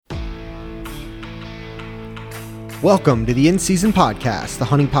Welcome to the In-Season Podcast, the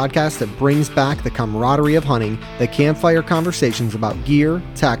hunting podcast that brings back the camaraderie of hunting, the campfire conversations about gear,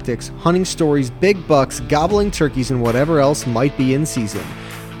 tactics, hunting stories, big bucks, gobbling turkeys, and whatever else might be in season.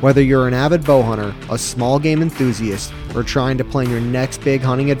 Whether you're an avid bow hunter, a small game enthusiast, or trying to plan your next big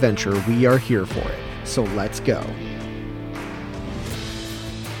hunting adventure, we are here for it. So let's go.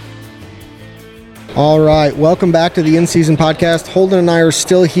 All right, welcome back to the In-Season Podcast. Holden and I are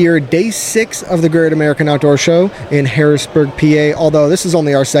still here, day 6 of the Great American Outdoor Show in Harrisburg, PA, although this is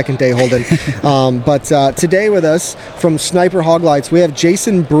only our second day, Holden. But today with us from Sniper Hog Lights, we have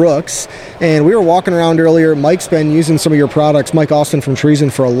Jason Brooks, and we were walking around earlier. Mike's been using some of your products, Mike Austin from Treason,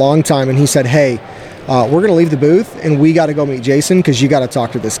 for a long time, and he said, hey, we're going to leave the booth, and we got to go meet Jason because you got to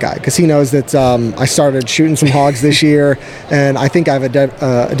talk to this guy because he knows that I started shooting some hogs this year, and I think I've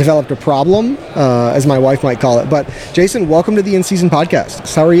developed a problem, as my wife might call it. But Jason, welcome to the In-Season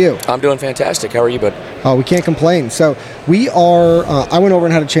Podcast. How are you? I'm doing fantastic. How are you, bud? We can't complain. So we are, I went over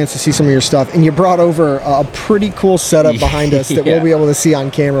and had a chance to see some of your stuff, and you brought over a pretty cool setup behind us that we'll be able to see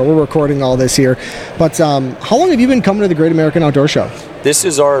on camera. We're recording all this here. But how long have you been coming to the Great American Outdoor Show? This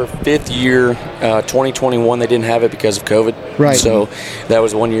is our 5th year. 2021, they didn't have it because of COVID. Right. So that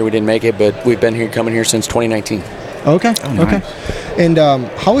was 1 year we didn't make it, but we've been coming here since 2019. Okay. Oh, nice. Okay. And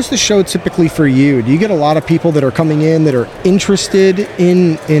how is the show typically for you? Do you get a lot of people that are coming in that are interested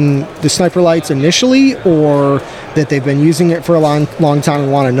in the Sniper Lights initially, or that they've been using it for a long time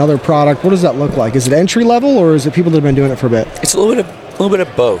and want another product? What does that look like? Is it entry level, or is it people that have been doing it for a bit? It's a little bit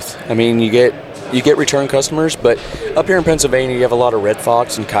of both. I mean, you get return customers, but up here in Pennsylvania, you have a lot of red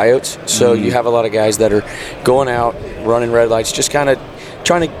fox and coyotes. So you have a lot of guys that are going out, running red lights, just kind of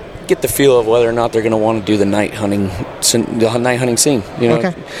trying to get the feel of whether or not they're going to want to do the night hunting scene. You know,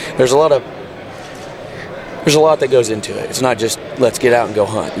 Okay. There's a lot that goes into it. It's not just let's get out and go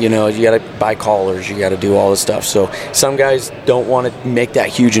hunt. You know, you got to buy collars, you got to do all this stuff. So some guys don't want to make that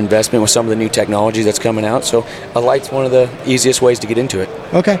huge investment with some of the new technology that's coming out. So a light's one of the easiest ways to get into it.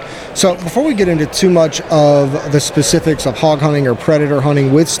 Okay. So before we get into too much of the specifics of hog hunting or predator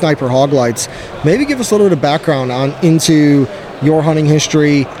hunting with Sniper Hog Lights, maybe give us a little bit of background into your hunting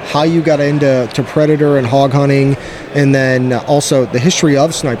history, how you got into predator and hog hunting, and then also the history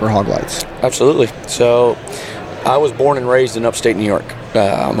of Sniper Hog Lights. Absolutely. So I was born and raised in upstate New York.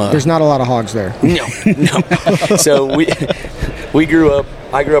 There's not a lot of hogs there. No. So I grew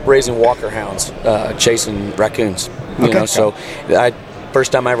up raising Walker hounds, chasing raccoons. You know, so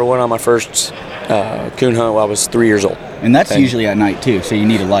first time I ever went on my first coon hunt, I was 3 years old. And that's usually at night too, so you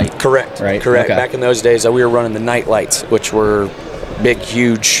need a light. Correct. Right? Correct. Okay. Back in those days, we were running the night lights, which were big,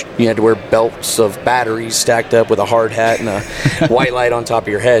 huge. You had to wear belts of batteries stacked up with a hard hat and a white light on top of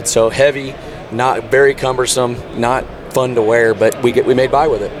your head. So heavy, not very cumbersome, not fun to wear, but we made by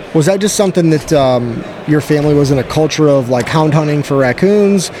with it. Was that just something that your family was in a culture of, like, hound hunting for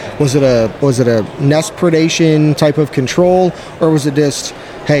raccoons? Was it a nest predation type of control, or was it just,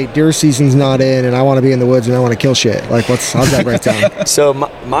 hey, deer season's not in and I want to be in the woods and I want to kill shit? Like, how's that break down? So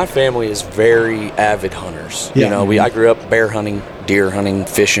my family is very avid hunters. Yeah. You know, I grew up bear hunting, deer hunting,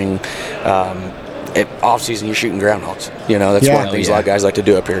 fishing. Off season, you're shooting groundhogs. You know, that's one of the things a lot of guys like to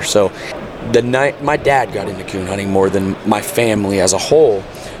do up here. So my dad got into coon hunting more than my family as a whole.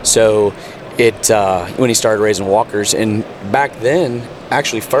 So when he started raising walkers, and back then,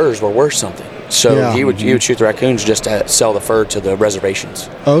 actually furs were worth something. So he would shoot the raccoons just to sell the fur to the reservations.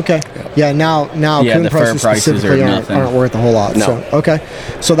 Okay. Yeah. Now coon the fur prices prices specifically are aren't worth a whole lot. No. So, okay.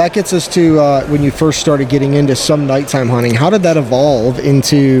 So that gets us to when you first started getting into some nighttime hunting. How did that evolve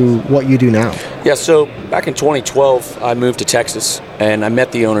into what you do now? Yeah. So back in 2012, I moved to Texas, and I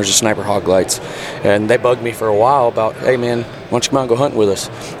met the owners of Sniper Hog Lights, and they bugged me for a while about, hey man, why don't you come out and go hunting with us?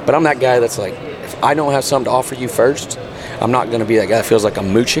 But I'm that guy that's like, if I don't have something to offer you first, I'm not going to be that guy that feels like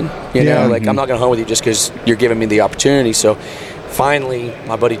I'm mooching, you know, like I'm not going to hunt with you just because you're giving me the opportunity. So finally,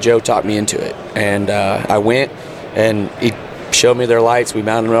 my buddy Joe talked me into it, and I went, and he showed me their lights. We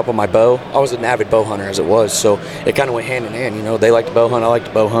mounted them up on my bow. I was an avid bow hunter as it was, so it kind of went hand in hand. You know, they liked to bow hunt, I liked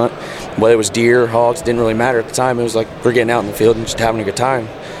to bow hunt. Whether it was deer, hogs, didn't really matter at the time. It was like we're getting out in the field and just having a good time.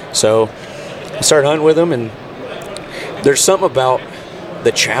 So I started hunting with them, and there's something about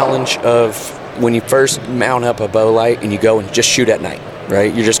the challenge of when you first mount up a bow light and you go and just shoot at night,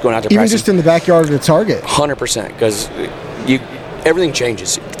 right? You're just going out there Even practicing. just in the backyard of the target. 100%, because everything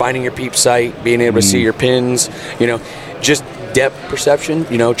changes. Finding your peep sight, being able to see your pins, you know, just depth perception,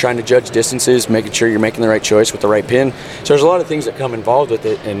 you know, trying to judge distances, making sure you're making the right choice with the right pin. So there's a lot of things that come involved with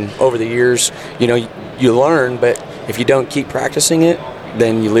it, and over the years, you know, you learn, but if you don't keep practicing it,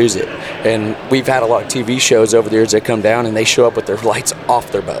 then you lose it. And we've had a lot of TV shows over the years that come down and they show up with their lights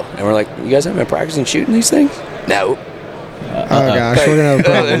off their bow. And we're like, you guys haven't been practicing shooting these things? No. Oh gosh, we're gonna have a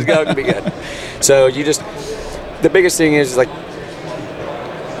problem. It's going to be good. So the biggest thing is like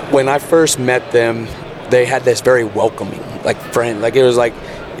when I first met them, they had this very welcoming, like friend, like it was like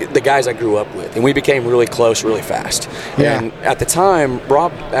the guys I grew up with, and we became really close really fast. Yeah. And at the time,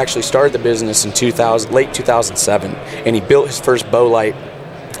 Rob actually started the business in late 2007, and he built his first bow light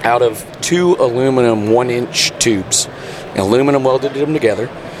out of 2 aluminum 1-inch tubes. Aluminum welded them together.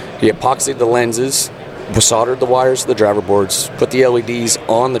 He epoxied the lenses, soldered the wires to the driver boards, put the LEDs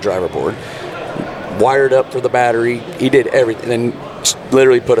on the driver board, wired up for the battery. He did everything, and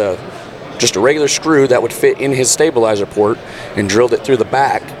literally put just a regular screw that would fit in his stabilizer port and drilled it through the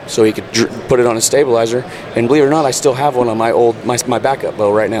back so he could put it on his stabilizer. And believe it or not, I still have one on my backup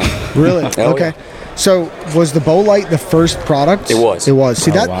bow right now. Really? Oh, Okay. yeah. So was the bow light the first product? It was. It was.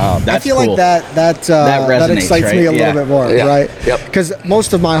 See Oh, that? wow. I That's feel cool. like that resonates, excites right? me a little Yeah. bit more, Yeah. right? Yep. Because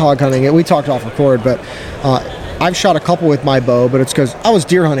most of my hog hunting, and we talked off record, but I've shot a couple with my bow, but it's because I was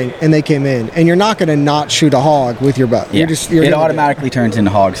deer hunting and they came in, and you're not going to not shoot a hog with your bow. Yeah. You're It gonna automatically turns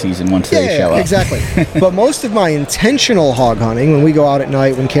into hog season once they show up. exactly. But most of my intentional hog hunting, when we go out at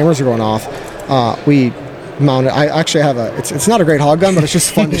night, when cameras are going off, we mount it. I actually have it's not a great hog gun, but it's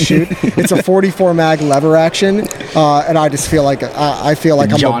just fun to shoot. It's a 44 mag lever action, and I just feel like I'm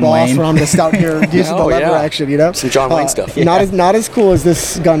John the boss Wayne. when I'm just out here using the Oh, lever yeah. action. You know, Some John Wayne stuff. Not as cool as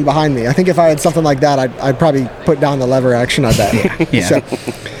this gun behind me. I think if I had something like that, I'd probably put down the lever action. I bet. Yeah.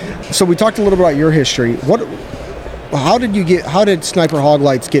 So we talked a little bit about your history. How did Sniper Hog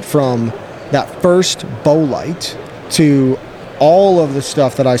Lights get from that first bow light to all of the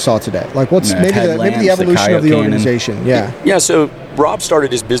stuff that I saw today? Like, what's Yeah, maybe the headlamps, evolution the of the Kaio organization? Yeah. Yeah, so Rob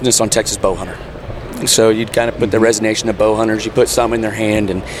started his business on Texas Bow Hunter. So you'd kind of put the resonation of bow hunters, you put some in their hand,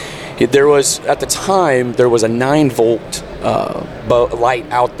 and there was, at the time, there was a 9-volt light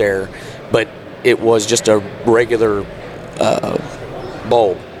out there, but it was just a regular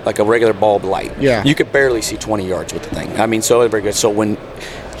bulb, like a regular bulb light. Yeah. You could barely see 20 yards with the thing. I mean, so it was very good. So when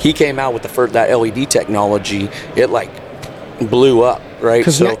he came out with that LED technology, it like blew up, right?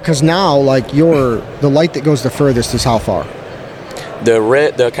 Because now, like, the light that goes the furthest is how far?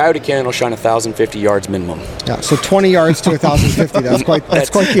 The Coyote Cannon will shine 1,050 yards minimum. Yeah, so 20 yards to 1,050. That's quite the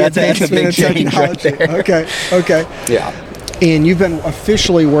that's a advancement big in change right technology. there. Okay. Yeah, And you've been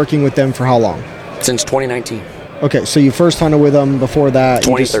officially working with them for how long? since 2019, Okay, so you first hunted with them. Before that,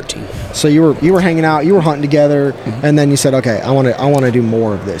 you just- 2013. so you were hanging out, you were hunting together, and then you said, okay, I want to do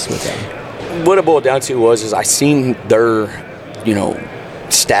more of this with them. What it boiled down to was I seen their,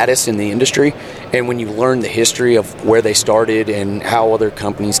 status in the industry, and when you learn the history of where they started and how other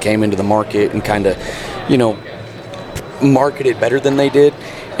companies came into the market and kind of, marketed better than they did,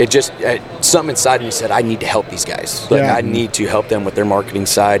 it just something inside me said I need to help these guys. Like Yeah. I need to help them with their marketing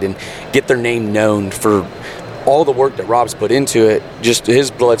side and get their name known for all the work that Rob's put into it, just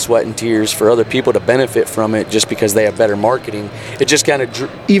his blood, sweat, and tears for other people to benefit from it just because they have better marketing. It just kind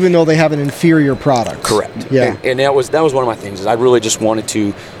of Even though they have an inferior product. correct. Yeah. And that was one of my things is I really just wanted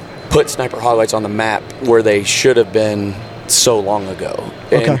to put Sniper Hog Lights on the map where they should have been so long ago.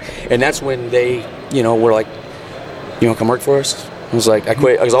 And, Okay. and that's when they, were like, come work for us. I was like, I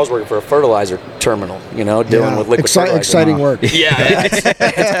quit because I was working for a fertilizer terminal, dealing with liquid fertilizer. Exciting work. Yeah,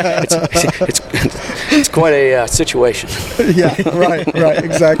 it's quite a situation. Yeah, right,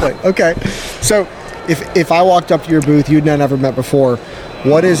 exactly. Okay, so if I walked up to your booth, you'd never met before,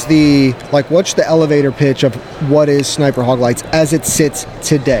 what's the elevator pitch of what is Sniper Hog Lights as it sits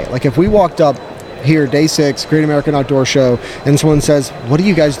today? Like if we walked up here, day 6, Great American Outdoor Show, and someone says, what do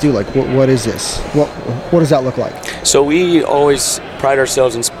you guys do? Like, what is this? What does that look like? So we always pride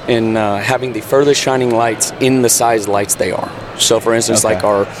ourselves in having the furthest shining lights in the size lights they are. So for instance, Okay. like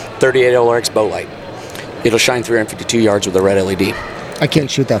our 38 LRX bow light, it'll shine 352 yards with a red LED. I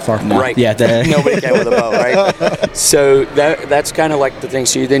can't shoot that far. No. Right. Yeah, Nobody can with a bow, right? So that's kind of like the thing.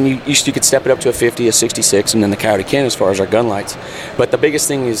 So then you could step it up to a 50, a 66, and then the Coyote Cannon as far as our gun lights. But the biggest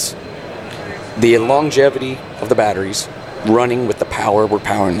thing is the longevity of the batteries, running with the power we're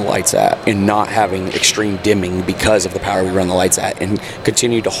powering the lights at, and not having extreme dimming because of the power we run the lights at, and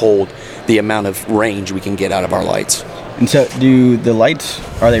continue to hold the amount of range we can get out of our lights. And so, do the lights,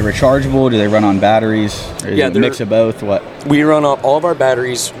 are they rechargeable? Do they run on batteries? Or is Yeah, it a mix of both? What? We run off all of our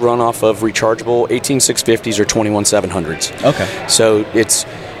batteries run off of rechargeable 18650s or 21700s. Okay. So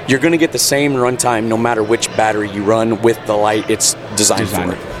you're going to get the same runtime no matter which battery you run with the light it's designed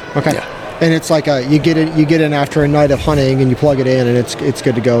for. Okay. Yeah. And it's like you get in after a night of hunting and you plug it in and it's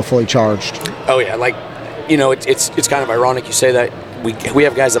good to go, fully charged. Oh yeah, like it's kind of ironic you say that. We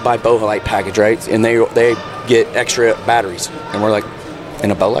have guys that buy bow light package, right? And they get extra batteries, and we're like,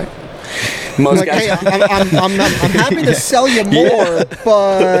 in a bow light? Most Like, guys. hey, I'm happy to sell you more,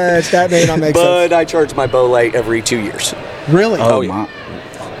 but that may not make sense. But I charge my bow light every 2 years. Really? Oh, yeah. my.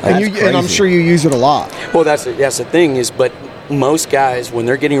 and I'm crazy. sure you use it a lot. Well, that's the thing is, but most guys, when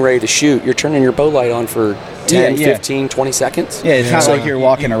they're getting ready to shoot, you're turning your bow light on for 10, Yeah. 15, 20 seconds. Yeah, it's not So- like you're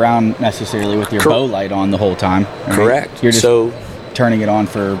walking around necessarily with your bow light on the whole time. right? Correct. You're just So- turning it on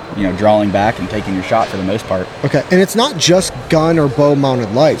for, drawing back and taking your shot for the most part. Okay, and it's not just gun or bow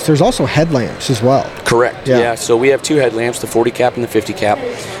mounted lights. There's also headlamps as well. Correct. Yeah. Yeah. So we have two headlamps, the 40 cap and the 50 cap.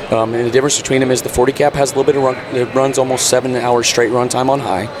 And the difference between them is the 40 cap has a little bit of run. It runs almost 7 hours straight run time on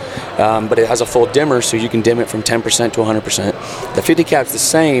high, but it has a full dimmer, so you can dim it from 10% to 100%. The 50 cap's the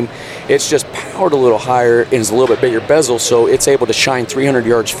same. It's just powered a little higher and is a little bit bigger bezel, so it's able to shine 300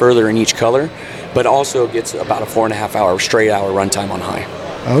 yards further in each color, but also gets about a 4.5 hour straight hour run time on high.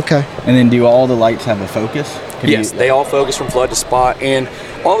 Okay. And then do all the lights have a focus? Could Yes, you- they all focus from flood to spot, and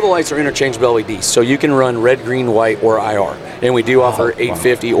all the lights are interchangeable LEDs, so you can run red, green, white, or IR. And we do offer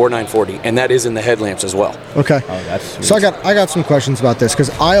 850 or 940, and that is in the headlamps as well. Okay. Oh, that's sweet. So I got some questions about this because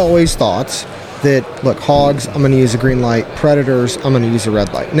I always thought that, look, hogs, I'm going to use a green light. Predators, I'm going to use a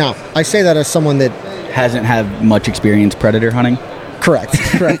red light. Now, I say that as someone that hasn't had much experience predator hunting. Correct.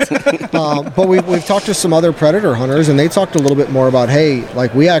 But we've talked to some other predator hunters, and they talked a little bit more about, hey,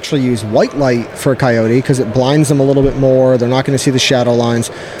 like we actually use white light for a coyote because it blinds them a little bit more. They're not going to see the shadow lines.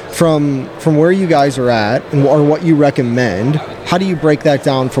 From where you guys are at, or what you recommend, how do you break that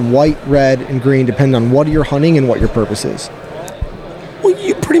down from white, red, and green, depending on what you're hunting and what your purpose is? Well,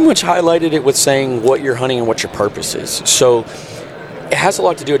 you pretty much highlighted it with saying what you're hunting and what your purpose is. So it has a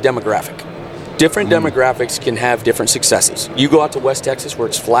lot to do with demographic. Different demographics can have different successes. You go out to West Texas where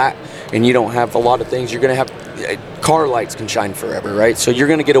it's flat and you don't have a lot of things. You're going to have car lights can shine forever, right? So you're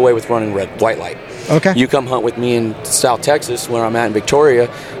going to get away with running white light. Okay. You come hunt with me in South Texas where I'm at in Victoria.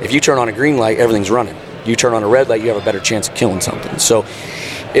 If you turn on a green light, everything's running. You turn on a red light, you have a better chance of killing something. So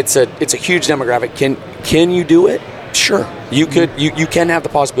it's a huge demographic. Can you do it? Sure. You could. You can have the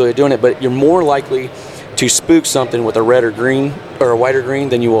possibility of doing it, but you're more likely to spook something with a red or green or a white or green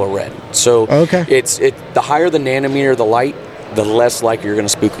than you will a red. So Okay. it's the higher the nanometer the light, the less likely you're going to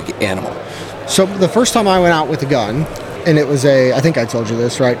spook an animal. So the first time I went out with a gun, and it was I think I told you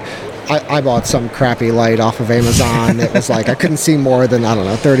this, right? I bought some crappy light off of Amazon. It was like I couldn't see more than,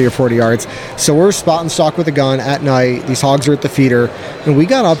 30 or 40 yards. So we're spot and stock with a gun at night. These hogs are at the feeder. And we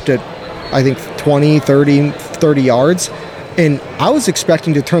got up to, I think, 20, 30 yards. And I was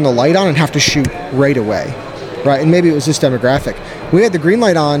expecting to turn the light on and have to shoot right away, right? And maybe it was this demographic. We had the green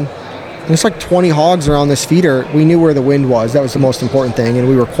light on, and there's like 20 hogs around this feeder. We knew where the wind was. That was the most important thing, and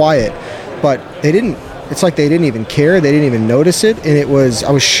we were quiet. But they didn't. It's like they didn't even care. They didn't even notice it, and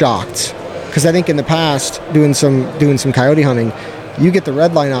I was shocked because I think in the past doing some coyote hunting, you get the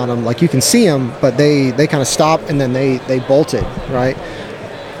red light on them, like you can see them, but they kind of stop and then they bolted, right?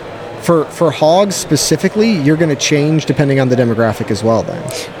 For hogs specifically, you're going to change depending on the demographic as well. Then,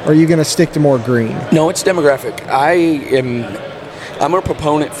 or are you going to stick to more green? No, it's demographic. I'm a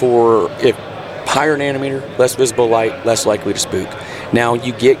proponent for if higher nanometer, less visible light, less likely to spook. Now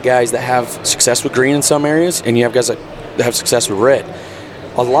you get guys that have success with green in some areas, and you have guys that have success with red.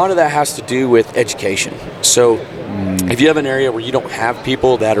 A lot of that has to do with education. So if you have an area where you don't have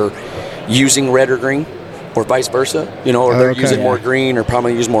people that are using red or green, or vice versa, or they're Okay. using more green or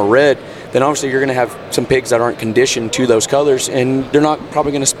probably use more red, then obviously you're going to have some pigs that aren't conditioned to those colors, and they're not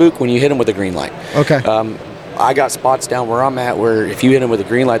probably going to spook when you hit them with a green light. Okay. I got spots down where I'm at where if you hit them with a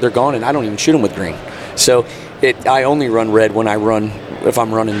green light, they're gone, and I don't even shoot them with green. So I only run red if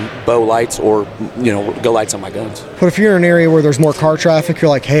I'm running bow lights or go lights on my guns. But if you're in an area where there's more car traffic, you're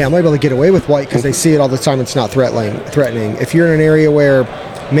like, hey, I'm able to get away with white because they see it all the time. It's not threatening. If you're in an area where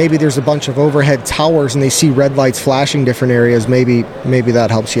maybe there's a bunch of overhead towers and they see red lights flashing different areas, maybe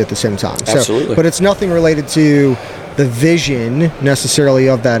that helps you at the same time. Absolutely. But it's nothing related to the vision necessarily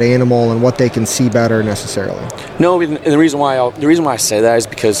of that animal and what they can see better necessarily. No, and the reason why I say that is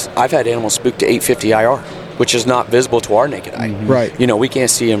because I've had animals spook to 850 IR, which is not visible to our naked eye. Right. We can't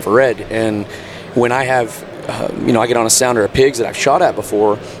see infrared, and when I have I get on a sounder of pigs that I've shot at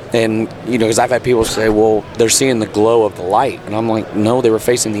before, and because I've had people say, well, they're seeing the glow of the light, and I'm like, no, they were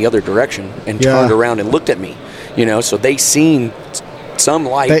facing the other direction and turned around and looked at me, so they seen some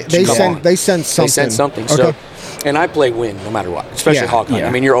light. They come sense on. something. They sense something. Okay. So, and I play wind no matter what, especially Yeah. hog hunting. Yeah.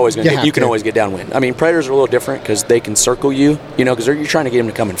 I mean, you're always You you can always get downwind. I mean, predators are a little different because they can circle you, because you're trying to get them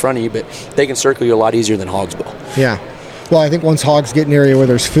to come in front of you, but they can circle you a lot easier than hogs will. Yeah. Well, I think once hogs get in an area where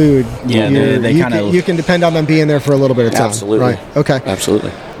there's food, Yeah, they you kind of... you can depend on them being there for a little bit of time. Absolutely. Right. Okay.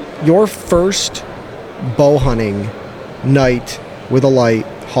 Absolutely. Your first bow hunting night with a light,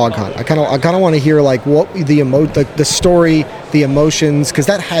 hog hunt? I kind of want to hear like what the story, the emotions, because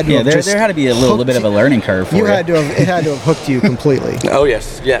that had to there had to be a little bit of a learning curve for you. It had to have hooked you completely. Oh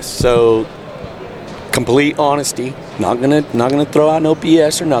yes. So complete honesty, not gonna throw out no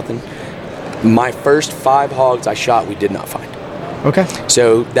BS or nothing. My first 5 hogs I shot, we did not find. Okay.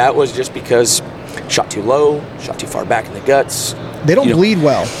 So that was just because shot too low, shot too far back in the guts. They don't bleed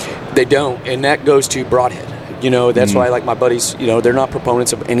well. They don't, and that goes to broadhead. That's why, like my buddies, they're not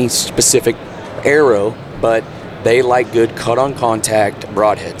proponents of any specific arrow, but they like good cut-on contact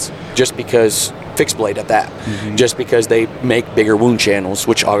broadheads, just because fixed blade at that, just because they make bigger wound channels,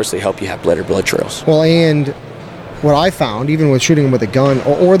 which obviously help you have better blood trails. Well, and what I found, even with shooting them with a gun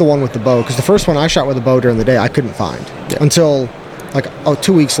or the one with the bow, because the first one I shot with a bow during the day, I couldn't find until like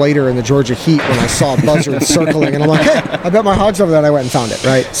 2 weeks later in the Georgia heat when I saw buzzards circling, and I'm like, hey, I bet my hog's over there, and I went and found it,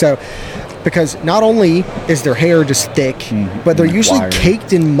 right? So, because not only is their hair just thick, but they're usually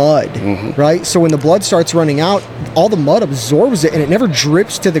caked in mud, right? So when the blood starts running out, all the mud absorbs it, and it never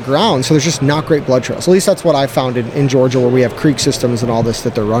drips to the ground, so there's just not great blood trails. At least that's what I found in Georgia, where we have creek systems and all this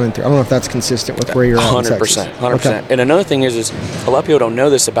that they're running through. I don't know if that's consistent with where you're at in Texas. 100%. Okay. And another thing is a lot of people don't know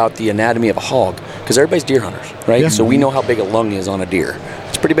this about the anatomy of a hog, because everybody's deer hunters, right? Yeah. So we know how big a lung is on a deer.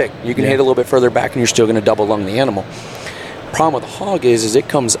 It's pretty big. You can hit a little bit further back, and you're still going to double lung the animal. Problem with a hog is it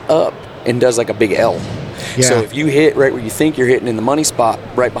comes up and does like a big L. Yeah. So if you hit right where you think you're hitting in the money spot,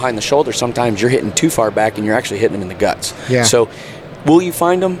 right behind the shoulder, sometimes you're hitting too far back and you're actually hitting them in the guts. Yeah. So will you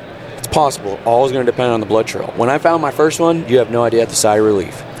find them? It's possible. All is going to depend on the blood trail. When I found my first one, you have no idea the sigh of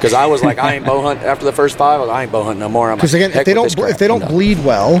relief, because I was like, I ain't bow hunt after the first 5. I ain't bow hunting no more. Because again, if they don't bleed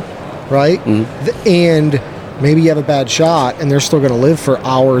well, right, and maybe you have a bad shot and they're still going to live for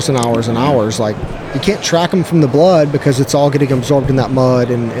hours and hours and hours, like, you can't track them from the blood because it's all getting absorbed in that mud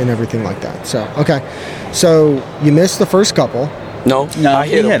and everything like that. So, okay. So, you missed the first couple. No, I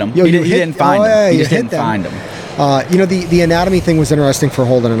hit him. Yo, He didn't find him. He just didn't find him. The anatomy thing was interesting for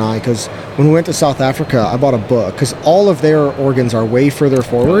Holden and I, because when we went to South Africa, I bought a book, because all of their organs are way further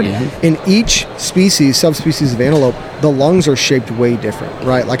forward. In each subspecies of antelope, the lungs are shaped way different,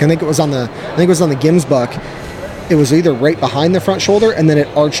 right? Like I think it was on the Gims buck. It was either right behind the front shoulder, and then it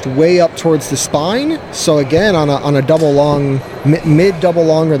arched way up towards the spine. So again, on a double lung, mid double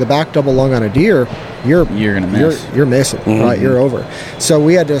lung, or the back double lung on a deer, you're gonna miss. You're missing, right? You're over. So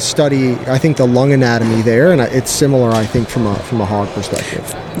we had to study, I think, the lung anatomy there, and it's similar, I think, from a hog perspective.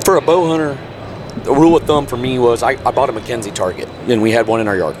 For a bow hunter, the rule of thumb for me was I bought a Mackenzie target, and we had one in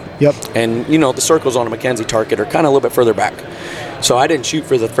our yard. Yep. And the circles on a Mackenzie target are kind of a little bit further back. So I didn't shoot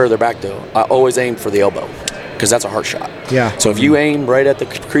for the further back though. I always aimed for the elbow, because that's a heart shot. Yeah. So if you aim right at the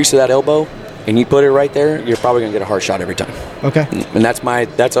crease of that elbow and you put it right there, you're probably gonna get a heart shot every time. Okay. And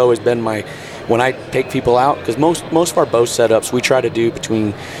that's always been my, when I take people out, because most of our bow setups we try to do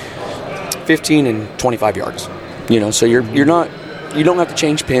between 15 and 25 yards. So you don't have to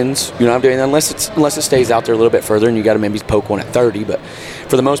change pins. You don't have to, unless it stays out there a little bit further, and you got to maybe poke one at 30. But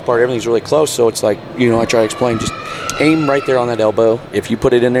for the most part, everything's really close. So it's like, I try to explain, just aim right there on that elbow. If you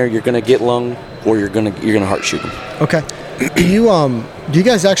put it in there, you're gonna get lung, or you're gonna heart shoot them. Okay. Do you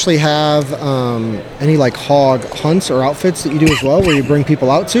guys actually have any like hog hunts or outfits that you do as well, where you bring people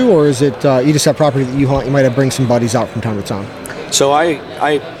out to, or is it you just have property that you hunt? You might have bring some buddies out from time to time. So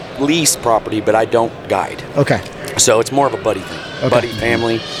I lease property, but I don't guide. Okay. So it's more of a buddy thing. Okay. Buddy,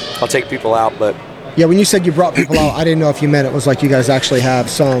 family. I'll take people out, but yeah, when you said you brought people out, I didn't know if you meant it was like you guys actually have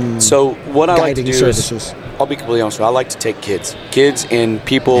some. So what I like to do services. Is, I'll be completely honest with you, I like to take kids and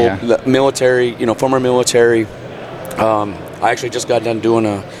people, military, former military. I actually just got done doing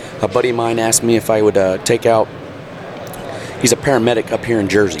a buddy of mine asked me if I would take out. He's a paramedic up here in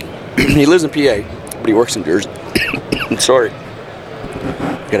Jersey. He lives in PA, but he works in Jersey. I'm sorry.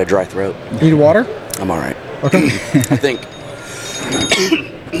 Got a dry throat. Need water? I'm all right. Okay. I think.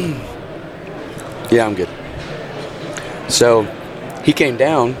 Yeah, I'm good. So he came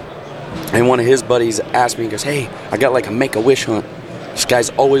down, and one of his buddies asked me, he goes, hey, I got like a Make-A-Wish hunt. This guy's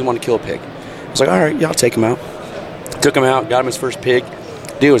always want to kill a pig. I was like, all right, yeah, I'll take him out. Took him out, got him his first pig.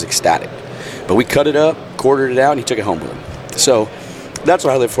 Dude was ecstatic. But we cut it up, quartered it out, and he took it home with him. So that's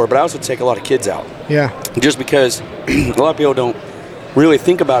what I live for. But I also take a lot of kids out. Yeah. Just because a lot of people don't really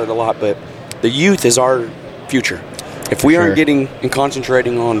think about it a lot, but the youth is our future. If we aren't getting and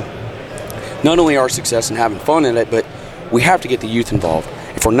concentrating on not only our success and having fun in it, but we have to get the youth involved.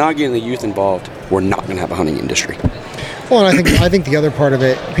 If we're not getting the youth involved, we're not going to have a hunting industry. Well, and I think the other part of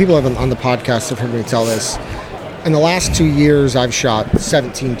it, people have on the podcast have heard me tell this. In the last 2 years, I've shot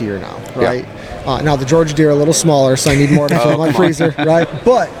 17 deer now, right? Yeah. Now, the Georgia deer are a little smaller, so I need more to fill my freezer, right?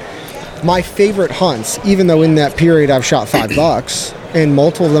 But my favorite hunts, even though in that period I've shot 5 bucks, and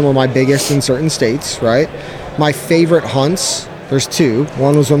multiple of them were my biggest in certain states, right? My favorite hunts, there's 2.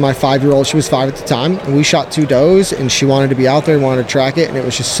 One was when my 5-year-old, she was 5 at the time, and we shot 2 does, and she wanted to be out there, wanted to track it, and it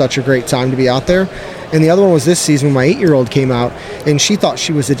was just such a great time to be out there. And the other one was this season when my 8-year-old came out, and she thought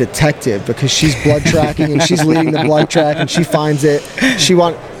she was a detective because she's blood tracking, and she's leading the blood track, and she finds it.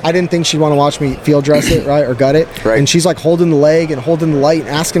 I didn't think she'd want to watch me field dress it, right, or gut it. Right. And she's like holding the leg and holding the light and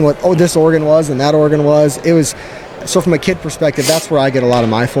asking what, this organ was and that organ was. It was, so from a kid perspective, that's where I get a lot of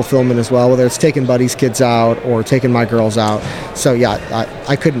my fulfillment as well, whether it's taking buddies' kids out or taking my girls out. So yeah,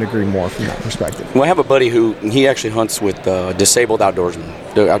 I couldn't agree more from that perspective. Well, I have a buddy who, he actually hunts with disabled outdoors.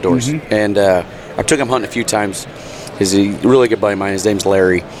 And I took him hunting a few times. He's a really good buddy of mine. His name's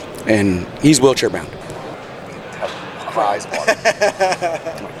Larry, and he's wheelchair bound. Eyes water.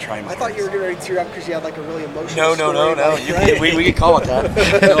 I thought you were getting ready to tear up because you had like a really emotional No. Right? We could call it that.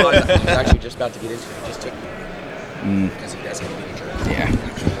 No, I'm actually just about to get into it. He just took me. Because he does have to be injured. Yeah.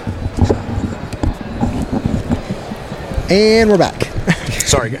 And we're back.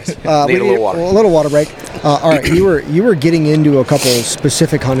 Sorry, guys. Need a little water. A little water break. All right, you were getting into a couple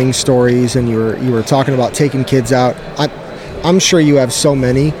specific hunting stories, and you were talking about taking kids out. I'm sure you have so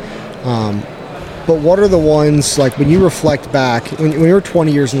many. But what are the ones, like when you reflect back, when you're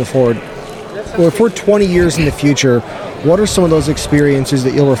 20 years in the forward, or if we're 20 years in the future, what are some of those experiences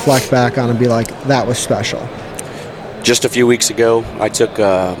that you'll reflect back on and be like, that was special? Just a few weeks ago, I took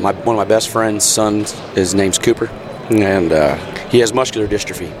one of my best friend's sons. His name's Cooper, and he has muscular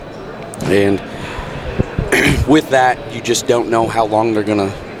dystrophy. And with that, you just don't know how long they're going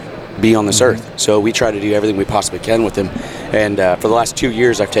to be on this earth. So we try to do everything we possibly can with him. And for the last 2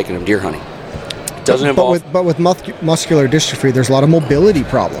 years, I've taken him deer hunting. Doesn't involve. But with muscular dystrophy, there's a lot of mobility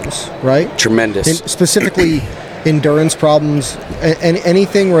problems, right? Tremendous. And specifically, endurance problems, and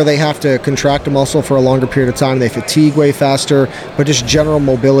anything where they have to contract a muscle for a longer period of time, they fatigue way faster, but just general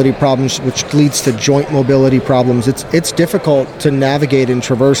mobility problems, which leads to joint mobility problems. It's difficult to navigate and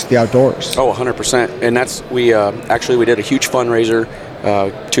traverse the outdoors. Oh, 100%. And that's, we did a huge fundraiser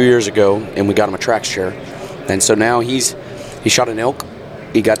 2 years ago, and we got him a track chair. And so now he shot an elk.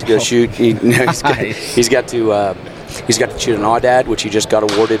 He got to go shoot. He's got to shoot an aoudad, which he just got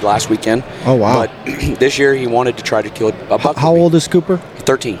awarded last weekend. Oh, wow. But this year he wanted to try to kill a buck. How old is Cooper?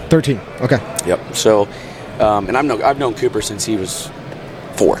 13. 13. Okay. Yep. So, and I've known Cooper since he was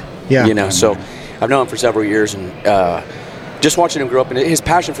 4. Yeah. So I've known him for several years, and just watching him grow up and his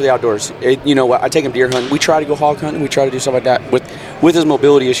passion for the outdoors. I take him deer hunting. We try to go hog hunting. We try to do stuff like that. With his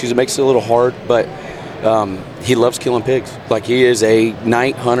mobility issues, it makes it a little hard, but he loves killing pigs. Like, he is a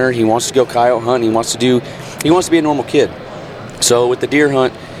night hunter. He wants to go coyote hunt. He wants to be a normal kid. So with the deer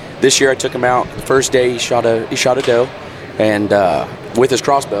hunt, this year I took him out. The first day he shot a doe, and with his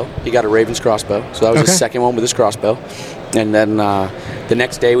crossbow, he got a Ravens crossbow. So that was his second one with his crossbow. And then the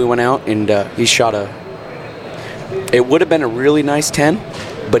next day we went out and he shot it would have been a really nice 10,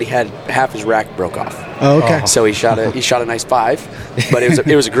 but he had half his rack broke off. Oh, okay. So he shot a nice 5, but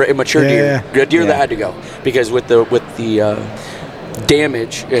it was a great mature deer, good deer that had to go, because with the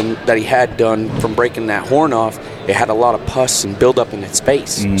damage that he had done from breaking that horn off, it had a lot of pus and buildup in its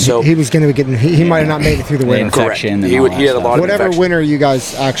face. So he was going to get. He might have not made it through the winter. Infection. He had a lot of whatever infection. winter you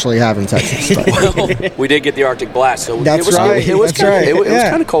guys actually have in Texas. Well, we did get the Arctic blast, so That's right. It was That's right.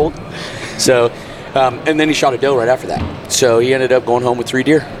 kind of cold. So. And then he shot a doe right after that. So he ended up going home with 3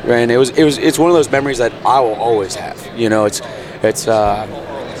 deer, and it's one of those memories that I will always have.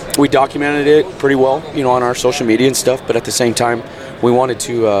 We documented it pretty well, on our social media and stuff. But at the same time, we wanted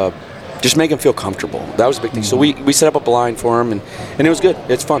to just make him feel comfortable. That was a big thing. So we set up a blind for him, and it was good.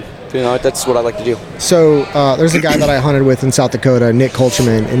 It's fun. That's what I like to do. So there's a guy that I hunted with in South Dakota, Nick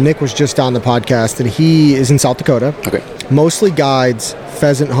Kolcherman, and Nick was just on the podcast, and he is in South Dakota. Okay. Mostly guides,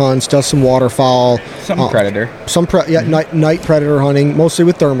 pheasant hunts, does some waterfowl. Some predator. Night predator hunting, mostly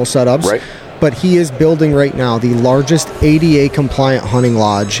with thermal setups. Right. But he is building right now the largest ADA compliant hunting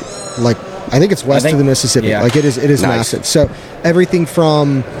lodge, I think it's west of the Mississippi. Yeah. It is Nice. massive. So everything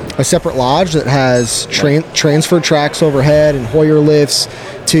from a separate lodge that has transfer tracks overhead and Hoyer lifts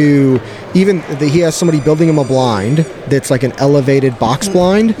to even he has somebody building him a blind that's like an elevated box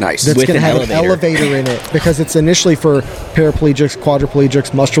blind. Nice. That's With going to an have an elevator in it, because it's initially for paraplegics,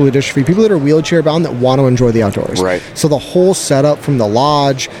 quadriplegics, muscular dystrophy, people that are wheelchair bound that want to enjoy the outdoors. Right. So the whole setup, from the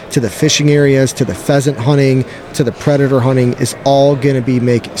lodge to the fishing areas to the pheasant hunting to the predator hunting, is all going to be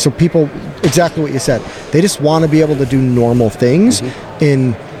so people, exactly what you said, they just want to be able to do normal things.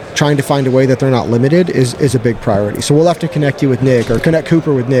 In trying to find a way that they're not limited is a big priority. So we'll have to connect you with Nick, or connect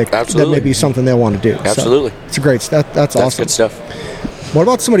Cooper with Nick. Absolutely. That may be something they'll want to do. Absolutely. So it's a great. That's awesome. Good stuff. What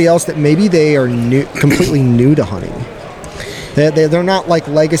about somebody else that maybe they are completely new to hunting? They're not like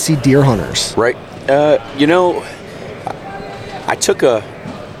legacy deer hunters. Right. You know,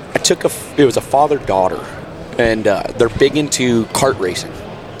 it was a father-daughter, and they're big into kart racing.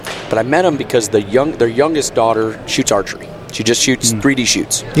 But I met them because their youngest daughter shoots archery. She just shoots 3D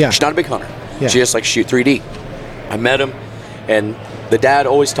shoots. Yeah. She's not a big hunter. Yeah. She just likes to shoot 3D. I met him, and the dad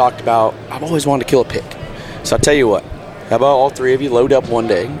always talked about, I've always wanted to kill a pig. So I'll tell you what, how about all three of you load up one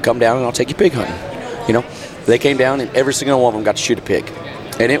day, come down, and I'll take you pig hunting. You know, they came down, and every single one of them got to shoot a pig.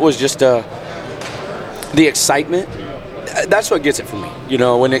 And it was just the excitement. That's what gets it for me. You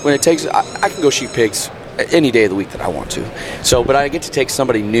know, when it takes, I can go shoot pigs any day of the week that I want to. So, but I get to take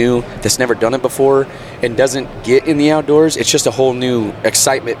somebody new that's never done it before and doesn't get in the outdoors. It's just a whole new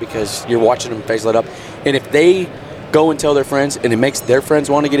excitement because you're watching them face light up. And if they go and tell their friends and it makes their friends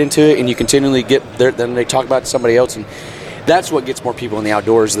want to get into it and you continually then they talk about somebody else, and that's what gets more people in the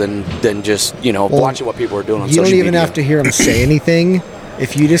outdoors than just, you know, watching what people are doing on social media. You don't even have to hear them say anything.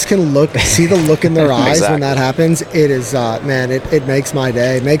 If you just can see the look in their eyes when that happens, it is, man, it makes my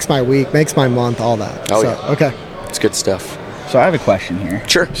day, makes my week, makes my month, all that. Oh, yeah. Okay. It's good stuff. So I have a question here.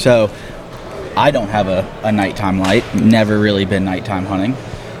 Sure. So I don't have a nighttime light, never really been nighttime hunting.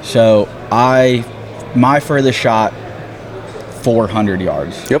 So my furthest shot, 400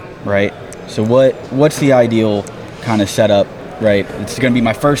 yards. Yep. Right? So what's the ideal kind of setup, right? It's going to be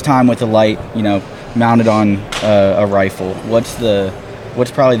my first time with a light, you know, mounted on a rifle. What's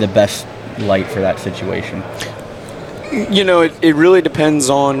probably the best light for that situation? You know, it really depends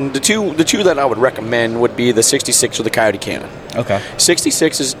on the two that I would recommend would be the 66 or the Coyote Cannon. Okay.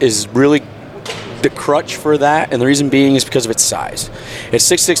 66 is really the crutch for that, and the reason being is because of its size. It's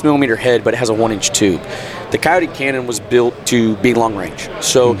 66 millimeter head, but it has a 1-inch tube. The Coyote Cannon was built to be long range,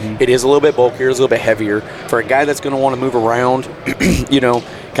 so it is a little bit bulkier, it's a little bit heavier. For a guy that's going to want to move around, you know,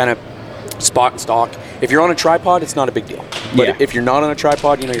 kind of spot and stalk. If you're on a tripod, it's not a big deal. But if you're not on a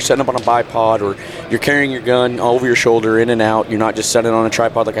tripod, you know, you're setting up on a bipod or you're carrying your gun over your shoulder in and out. You're not just setting it on a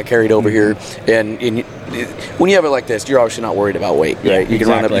tripod like I carried over here. And when you have it like this, you're obviously not worried about weight, right? You can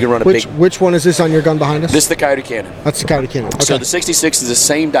run a big. Which one is this on your gun behind us? This is the Coyote Cannon. That's the Coyote Cannon. Okay. So the 66 is the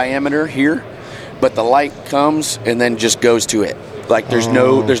same diameter here, but the light comes and then just goes to it. Like there's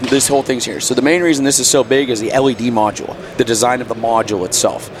this whole thing's here. So the main reason this is so big is the LED module, the design of the module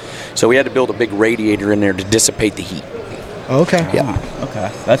itself. So we had to build a big radiator in there to dissipate the heat. Okay. Yeah.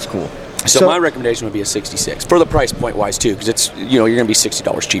 Okay. That's cool. So my recommendation would be a 66 for the price point wise too, because it's, you know, you're going to be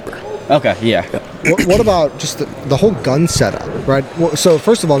 $60 cheaper. Okay. Yeah. What about just the whole gun setup, right? So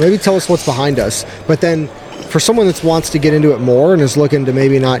first of all, maybe tell us what's behind us, but then for someone that wants to get into it more and is looking to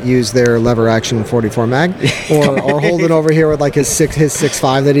maybe not use their lever action 44 mag or hold it over here with like his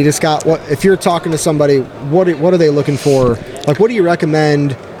 6.5 that he just got. What if you're talking to somebody? What are they looking for? Like, what do you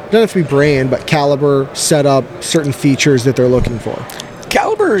recommend? It doesn't have to be brand, but caliber, setup, certain features that they're looking for.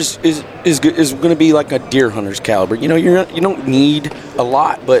 Caliber is going to be like a deer hunter's caliber. You know, you don't need a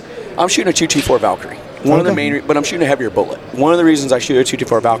lot, but I'm shooting a 224 Valkyrie. But I'm shooting a heavier bullet. One of the reasons I shoot a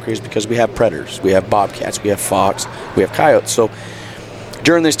 224 Valkyrie is because we have predators, we have bobcats, we have fox, we have coyotes. So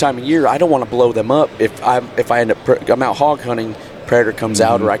during this time of year, I don't want to blow them up. If I end up I'm out hog hunting, predator comes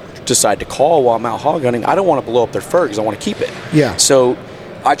out, or I decide to call while I'm out hog hunting, I don't want to blow up their fur because I want to keep it. Yeah. So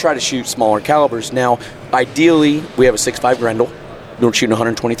I try to shoot smaller calibers. Now, ideally, we have a 6.5 Grendel. We're shooting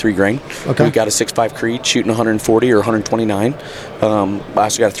 123 grain. Okay. We've got a 6.5 Creed shooting 140 or 129. I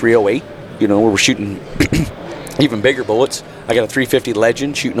also got a 308. You know, where we're shooting even bigger bullets. I got a 350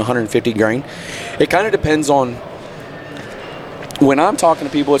 Legend shooting 150 grain. It kind of depends on, when I'm talking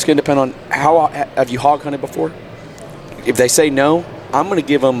to people, it's going to depend on have you hog hunted before? If they say no, I'm going to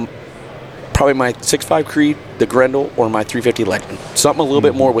give them probably my 6.5 Creed, the Grendel, or my 350 Legend. Something a little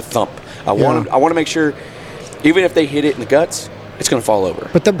bit more with thump. I want to make sure, even if they hit it in the guts, it's going to fall over.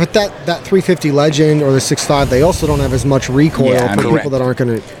 But that 350 Legend or the 6.5, they also don't have as much recoil for people that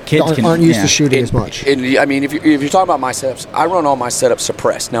aren't used to shooting as much. And I mean, if you're talking about my setups, I run all my setups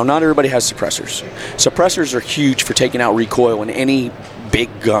suppressed. Now, not everybody has suppressors. Suppressors are huge for taking out recoil in any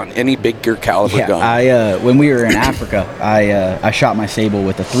big gun, any bigger caliber gun. When we were in Africa, I shot my Sable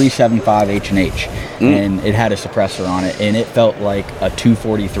with a 375 H&H, and it had a suppressor on it, and it felt like a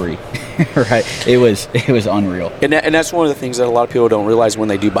 243. Right, it was unreal. And that's one of the things that a lot of people don't realize when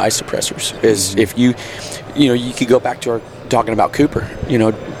they do buy suppressors is if you could go back to our talking about Cooper. You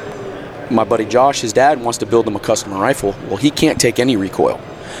know, my buddy Josh, his dad wants to build him a custom rifle. Well, he can't take any recoil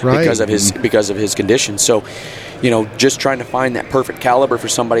because of his condition. So, you know, just trying to find that perfect caliber for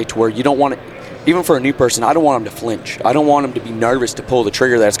somebody to where you don't want it. Even for a new person, I don't want them to flinch. I don't want them to be nervous to pull the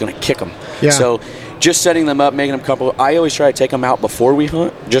trigger that's going to kick them. Yeah. So just setting them up, making them comfortable. I always try to take them out before we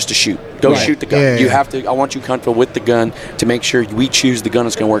hunt, just to shoot. Go shoot the gun. Yeah, you yeah. have to. I want you comfortable with the gun to make sure we choose the gun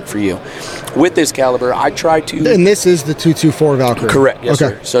that's going to work for you. With this caliber, I try to. And this is the 224 Valkyrie. Correct. Yes,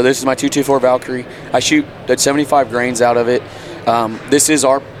 okay. sir. So this is my 224 Valkyrie. I shoot at 75 grains out of it. This is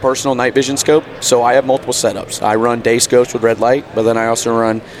our personal night vision scope, so I have multiple setups. I run day scopes with red light, but then I also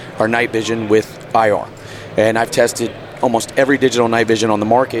run our night vision with IR. And I've tested almost every digital night vision on the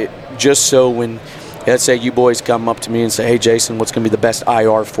market, just so when, let's say you boys come up to me and say, hey Jason, what's going to be the best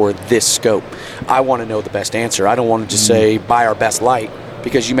IR for this scope? I want to know the best answer. I don't want to just say buy our best light,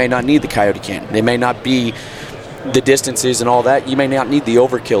 because you may not need the Coyote Cannon. They may not be the distances and all that. You may not need the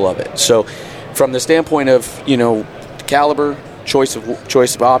overkill of it. So from the standpoint of, you know, caliber, choice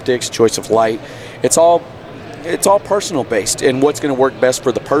of optics, choice of light, it's all personal based, and what's going to work best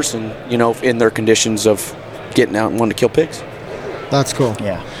for the person, you know, in their conditions of getting out and wanting to kill pigs. That's cool.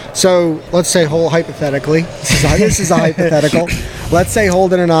 Yeah. So let's say, hypothetically, this is a hypothetical. Let's say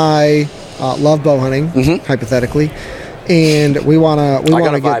Holden and I love bow hunting, hypothetically, and we want to I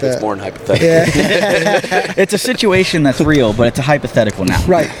got a get vibe the. it's more than hypothetical. Yeah. It's a situation that's real, but it's a hypothetical now.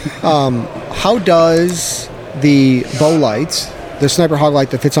 Right. How does the bow light, the Sniper Hog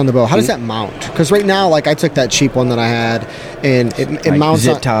light that fits on the bow, how does that mount? Because right now, like, I took that cheap one that I had, and it Like mounts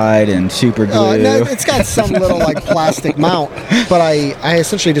zip on, tied and super glue. no, it's got some little like plastic mount, but I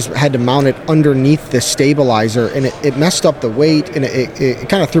essentially just had to mount it underneath the stabilizer, and it messed up the weight, and it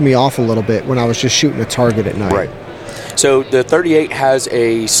kind of threw me off a little bit when I was just shooting a target at night. Right. So the 38 has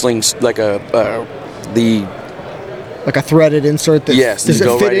a sling, like Like a threaded insert that yes, does it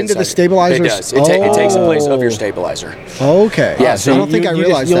go fit right into the inside. stabilizer? It does. It takes the place of your stabilizer. Okay. Yeah, So I don't think I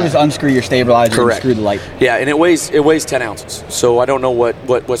realized You'll that. just unscrew your stabilizer Correct. and screw the light. Yeah, and it weighs 10 ounces. So I don't know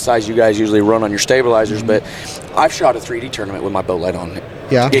what size you guys usually run on your stabilizers, but I've shot a 3D tournament with my bow light on it.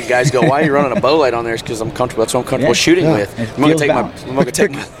 Yeah. And guys go, why are you running a bow light on there? It's because I'm comfortable. That's what I'm comfortable shooting Yeah. with. It I'm going feels to balanced.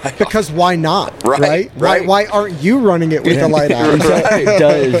 take my light off. Because why not? Right. Why aren't you running it with the light on?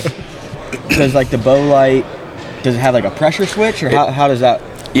 Right. Does like the bow light, does it have like a pressure switch, or how does that?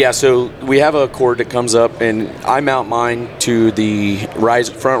 Yeah, so we have a cord that comes up, and I mount mine to the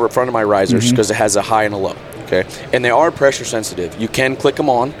front of my risers because it has a high and a low. Okay, and they are pressure sensitive. You can click them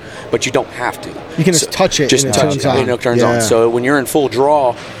on, but you don't have to. You can just touch it and it turns on. And it turns Yeah. on. So when you're in full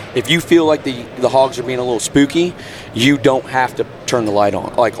draw, if you feel like the hogs are being a little spooky, you don't have to turn the light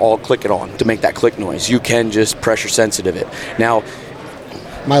on, like all click it on to make that click noise. You can just pressure sensitive it. Now,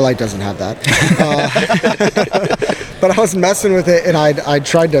 My light doesn't have that. But I was messing with it, and I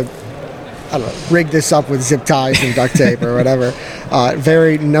tried to, I don't know, rig this up with zip ties and duct tape or whatever.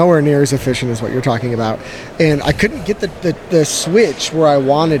 Very nowhere near as efficient as what you're talking about. And I couldn't get the switch where I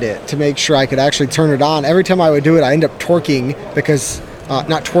wanted it to make sure I could actually turn it on. Every time I would do it, I end up torquing because...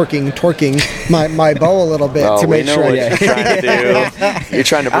 torquing my bow a little bit to make sure. What you're trying to do. You're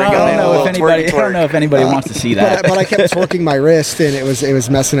trying to bring I out a little I don't know if anybody wants to see that. But I kept torquing my wrist, and it was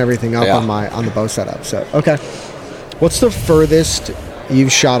messing everything up Yeah. on the bow setup. So okay, what's the furthest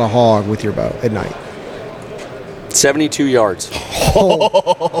you've shot a hog with your bow at night? 72 yards.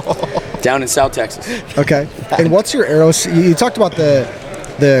 Down in South Texas. Okay, and what's your arrow? You talked about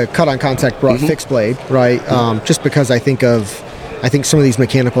the cut on contact fixed blade, right? Just because I think some of these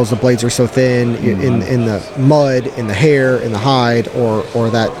mechanicals, the blades are so thin in the mud, in the hair, in the hide, or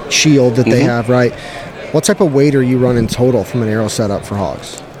that shield that they have, right? What type of weight are you running total from an arrow setup for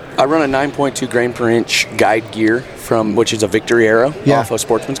hogs? I run a 9.2 grain per inch guide gear which is a Victory arrow off of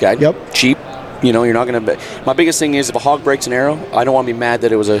Sportsman's Guide. Yep. Cheap. You know, you're not going to... My biggest thing is if a hog breaks an arrow, I don't want to be mad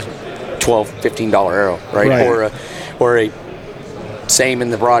that it was a $12, $15 arrow, right? Or a same in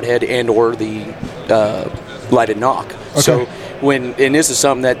the broadhead and or the lighted knock. Okay. So and this is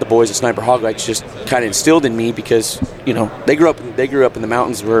something that the boys at Sniper Hog Lights just kind of instilled in me because, you know, they grew up in the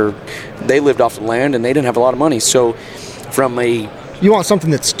mountains where they lived off the land and they didn't have a lot of money. So you want something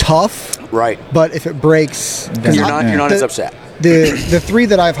that's tough, right? But if it breaks, You're not as upset. The three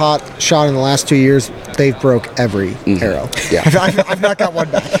that I've shot in the last 2 years, they've broke every arrow. Yeah. I've not got one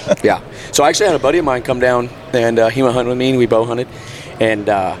back. Yeah. So I actually had a buddy of mine come down and he went hunting with me and we bow hunted, and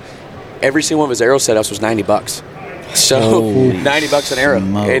every single one of his arrow setups was $90. So $90 an arrow,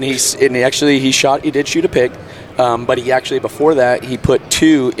 and he did shoot a pig, but he actually before that he put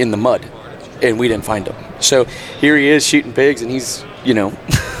 2 in the mud, and we didn't find him. So here he is shooting pigs, and he's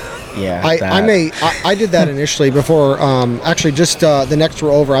Yeah, I did that initially before. Actually, just the next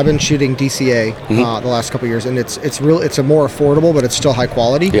row over, I've been shooting DCA the last couple of years, and it's a more affordable, but it's still high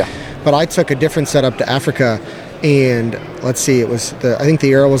quality. Yeah. But I took a different setup to Africa, and let's see, I think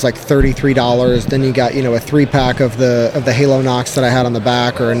the arrow was like $33. Then you got, a 3-pack of the Halo Nox that I had on the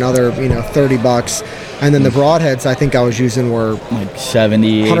back, or another, $30. And then the broadheads I think I was using were like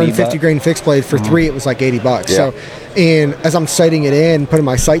 70, 150 grain fixed blade for 3. It was like $80. Yeah. So, and as I'm sighting it in, putting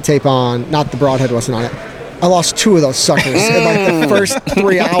my sight tape on, not the broadhead wasn't on it, I lost 2 of those suckers in like the first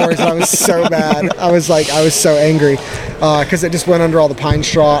 3 hours. I was so bad. I was so angry because it just went under all the pine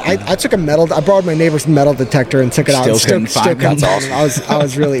straw. I took I borrowed my neighbor's metal detector and took it out. Still And couldn't find it. That's awesome. I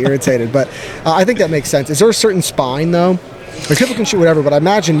was really irritated, but I think that makes sense. Is there a certain spine though? Like people can shoot whatever, but I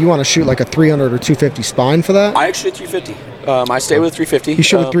imagine you want to shoot like a 300 or 250 spine for that. I actually shoot 350. I stay with 350. You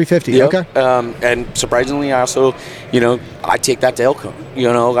shoot with 350, yep. okay. And surprisingly, I also, I take that to Elkhorn.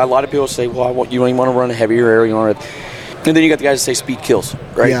 A lot of people say, well, you want to run a heavier arrow, and then you got the guys that say speed kills,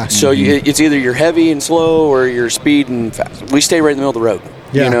 right? Yeah. So it's either you're heavy and slow or you're speed and fast. We stay right in the middle of the road.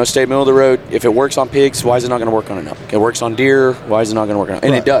 Yeah. Stay in the middle of the road. If it works on pigs, why is it not going to work on an elk? It works on deer, why is it not going to work on it?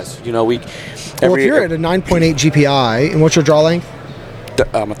 And Right. It does. Well, if you're at a 9.8 GPI, and what's your draw length?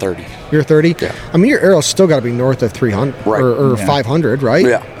 I'm a 30. You're 30? Yeah. I mean, your arrow's still got to be north of 300 Right. or Yeah. 500, right?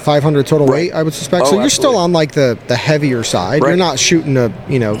 Yeah. 500 total Right. weight, I would suspect. Oh, So you're still absolutely. on like the heavier side. You're Right. not shooting a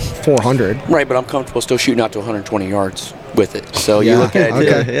 400. Right, but I'm comfortable still shooting out to 120 yards with it. So Yeah. you look at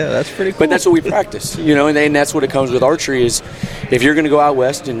Okay. it. Yeah, that's pretty cool. But that's what we practice, and that's what it comes with archery is if you're going to go out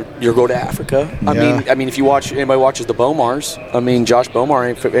west and you'll go to Africa. Yeah. I mean, if anybody watches the Bomars, Josh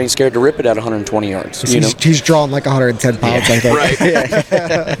Bomar ain't scared to rip it at 120 yards. He's drawing like 110 pounds, I think. Right.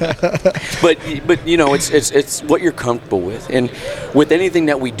 but it's what you're comfortable with, and with anything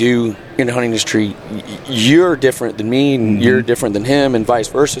that we do in the hunting industry, you're different than me, and you're different than him, and vice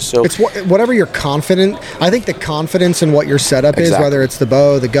versa. So It's whatever you're confident. I think the confidence in what your setup is, Exactly. whether it's the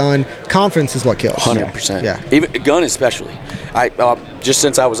bow, the gun, confidence is what kills. 100%. Yeah. Even gun especially. I just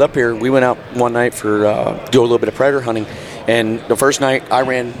since I was up here, we went out one night for do a little bit of predator hunting, and the first night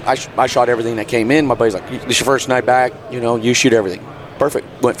I shot everything that came in. My buddy's like, "This is your first night back. You shoot everything." Perfect.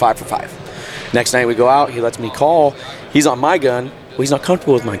 Went 5 for 5. Next night we go out. He lets me call. He's on my gun. Well, he's not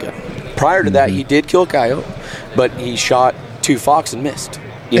comfortable with my gun. Prior to that, he did kill a coyote, but he shot 2 fox and missed.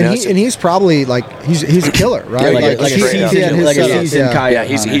 And he's probably like he's a killer, right? Yeah, like a he- seasoned- yeah, his like a setup, seasoned yeah. coyote.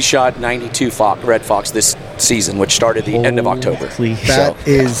 Yeah, he shot 92 red fox this season, which started the end of October. That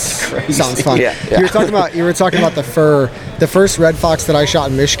sounds fun. Yeah. You were talking about the fur. The first red fox that I shot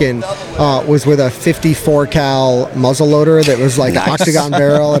in Michigan was with a 54 cal muzzle loader that was like an octagon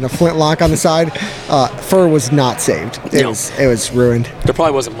barrel and a flintlock on the side. Fur was not saved. It was ruined. There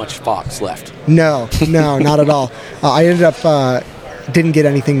probably wasn't much fox left. No, not at all. I ended up didn't get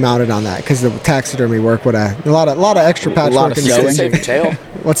anything mounted on that because the taxidermy work would have a lot of extra patchwork of and sewing. Could save the tail.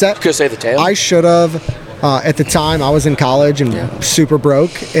 What's that? Could save the tail. I should have. At the time, I was in college and super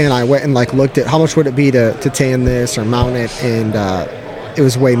broke, and I went and looked at how much would it be to tan this or mount it, and it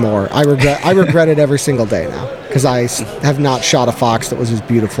was way more. I regret it every single day now because I have not shot a fox that was as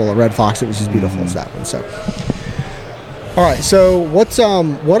beautiful, a red fox that was as beautiful as that one. So, all right. So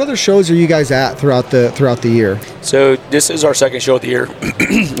what other shows are you guys at throughout the year? So this is our second show of the year.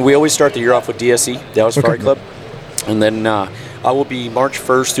 We always start the year off with DSC, Dallas Safari Club, and then I will be March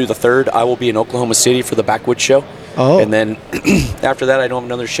 1st through the 3rd. I will be in Oklahoma City for the Backwoods Show. Oh. And then after that, I don't have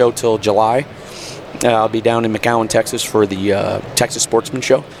another show till July. I'll be down in McAllen, Texas for the Texas Sportsman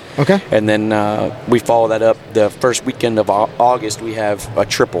Show. Okay. And then we follow that up. The first weekend of August, we have a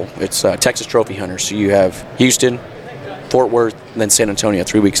triple. It's Texas Trophy Hunters. So you have Houston, Fort Worth, and then San Antonio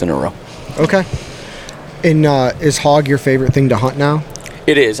 3 weeks in a row. Okay. And is hog your favorite thing to hunt now?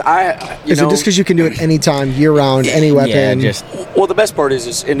 It is. Is it just because you can do it anytime, year round, any weapon? Yeah, just Well, the best part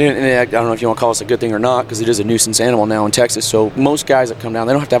is and I don't know if you want to call this a good thing or not, because it is a nuisance animal now in Texas. So most guys that come down,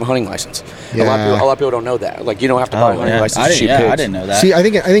 they don't have to have a hunting license. Yeah. A lot of people don't know that. Like, you don't have to buy a hunting license to shoot pigs. I didn't know that. See, I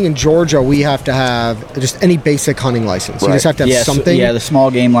think in Georgia we have to have just any basic hunting license. You Right. just have to have something. the small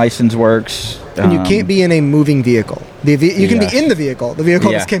game license works. And you can't be in a moving vehicle. You can be Yeah. in the vehicle. The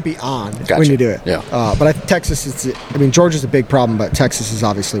vehicle Yeah. just can't be on Gotcha. when you do it. Yeah. But Texas, Georgia's a big problem, but Texas is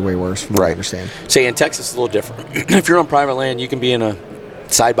obviously way worse from what I Right. understand. See, in Texas, it's a little different. If you're on private land, you can be in a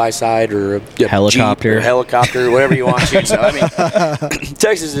side-by-side or a Helicopter. Jeep or helicopter, whatever you want to shoot. So,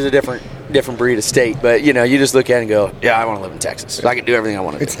 Texas is a different breed of state, but, you just look at it and go, yeah, I want to live in Texas. I can do everything I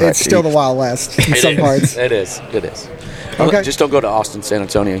want to do. It's still the Wild West in some parts. It is. Okay. Just don't go to Austin, San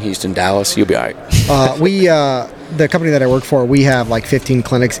Antonio, Houston, Dallas. You'll be all right. The company that I work for, we have 15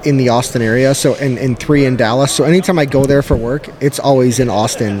 clinics in the Austin area, so and 3 in Dallas. So anytime I go there for work, it's always in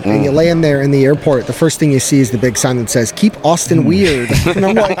Austin. And you land there in the airport, the first thing you see is the big sign that says "Keep Austin Weird." And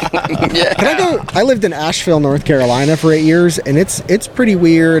I'm like, can I go? I lived in Asheville, North Carolina for 8 years, and it's pretty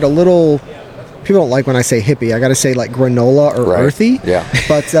weird. A little people don't like when I say hippie. I got to say like granola or earthy. Yeah.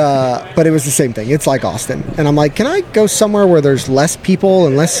 But it was the same thing. It's like Austin. And I'm like, can I go somewhere where there's less people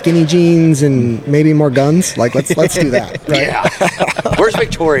and less skinny jeans and maybe more guns? Like, let's do that. Right? Yeah. Where's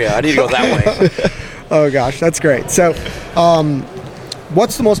Victoria? I need to go that way. Oh gosh, that's great. So,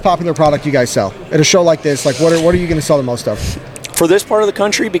 what's the most popular product you guys sell at a show like this? Like, what are you going to sell the most of? For this part of the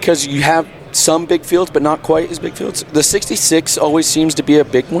country, because you have some big fields, but not quite as big fields, the 66 always seems to be a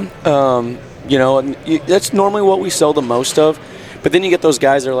big one. And that's normally what we sell the most of. But then you get those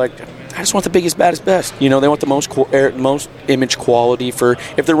guys that are like, I just want the biggest, baddest, best. They want the most image quality for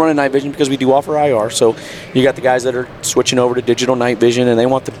if they're running night vision, because we do offer IR. So you got the guys that are switching over to digital night vision, and they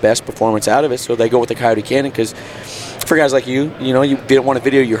want the best performance out of it. So they go with the Coyote Cannon, because for guys like you didn't want to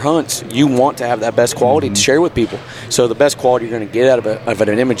video your hunts. You want to have that best quality to share with people. So the best quality you're going to get out of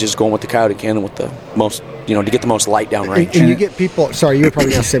an image is going with the Coyote Cannon with the most, to get the most light down range. And you get people. Sorry, you were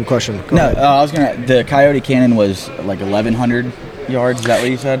probably going to ask the same question. Go ahead. The Coyote Cannon was like 1,100 yards. Is that what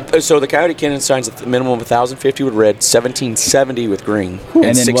you said? So the Coyote Cannon signs at the minimum of 1,050 with red, 1,770 with green,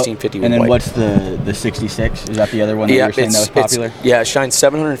 and 1,650 with white. And then what's the 66? Is that the other one that you were saying that was popular? It shines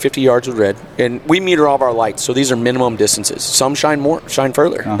 750 yards with red, and we meter all of our lights, so these are minimum distances. Some shine more, shine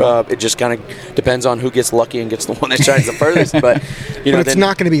further. It just kind of depends on who gets lucky and gets the one that shines the furthest. But it's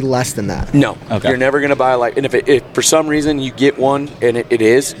not going to be less than that. No, you're never going to buy a light. And if for some reason you get one and it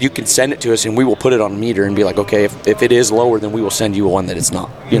is, you can send it to us, and we will put it on a meter and be like, okay, if it is lower, then we will send you one that it's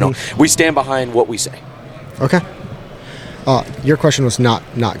not. We stand behind what we say. Okay. Your question was not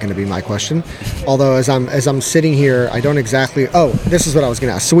going to be my question. Although as I'm sitting here, I don't exactly. Oh, this is what I was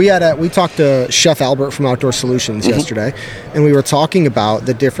going to ask. So we talked to Chef Albert from Outdoor Solutions yesterday, and we were talking about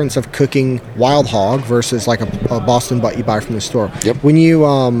the difference of cooking wild hog versus like a Boston butt you buy from the store. Yep. When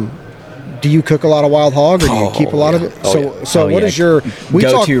you do you cook a lot of wild hog, or do you keep a lot of it? So what is your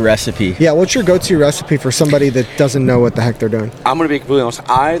go-to recipe? Yeah, what's your go-to recipe for somebody that doesn't know what the heck they're doing? I'm going to be completely honest.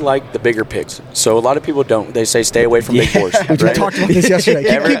 I like the bigger pigs. So a lot of people don't. They say stay away from big boars. We talked about this yesterday.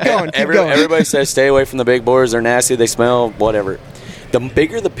 Keep going. Everybody says stay away from the big boars. They're nasty. They smell, whatever. The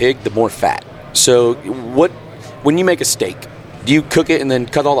bigger the pig, the more fat. So when you make a steak, do you cook it and then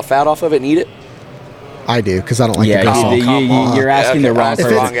cut all the fat off of it and eat it? I do, because I don't like the gristle. You're asking the wrong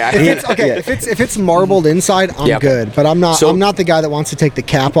person. If it's marbled inside, I'm good. But I'm not the guy that wants to take the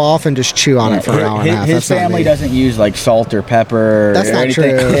cap off and just chew on it for an hour and a half. His family doesn't use like salt or pepper. That's not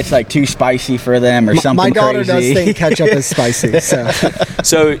anything. True. It's like too spicy for them or something. My daughter crazy. does think ketchup is spicy.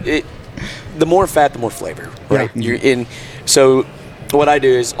 So the more fat, the more flavor, right? Yeah. So what I do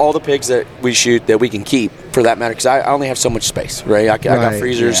is all the pigs that we shoot that we can keep, for that matter, because I only have so much space, right? I got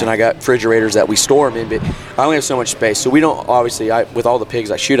freezers and I got refrigerators that we store them in, but I only have so much space. So we don't, obviously, with all the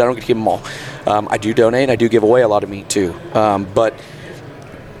pigs I shoot, I don't get to keep them all. I do donate, and I do give away a lot of meat too. But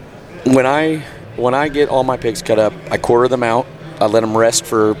when I get all my pigs cut up, I quarter them out. I let them rest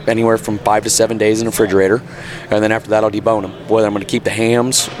for anywhere from 5 to 7 days in the refrigerator, and then after that I'll debone them. Whether I'm going to keep the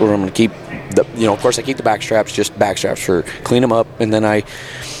hams or I'm going to keep of course I keep the back straps, just back straps for clean them up, and then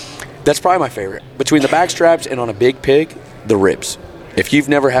that's probably my favorite. Between the back straps and on a big pig, the ribs. If you've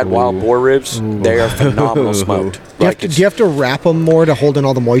never had wild boar ribs, they are phenomenal smoked. Do you have to wrap them more to hold in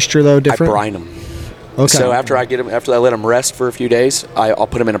all the moisture though? Different. I brine them. Okay. So after I let them rest for a few days, I'll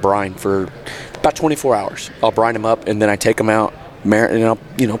put them in a brine for about 24 hours. I'll brine them up, and then I take them out, and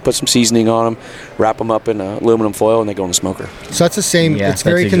I'll put some seasoning on them, wrap them up in aluminum foil, and they go in the smoker. So that's the same. Yeah, it's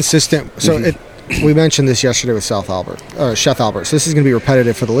very consistent. So we mentioned this yesterday with Chef Albert. So this is going to be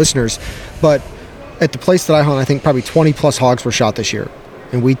repetitive for the listeners, but at the place that I hunt, I think probably 20 plus hogs were shot this year.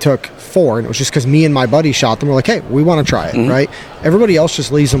 And we took 4, and it was just because me and my buddy shot them. We're like, hey, we want to try it, right? Everybody else just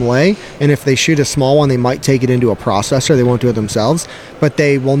leaves them lay, and if they shoot a small one, they might take it into a processor. They won't do it themselves, but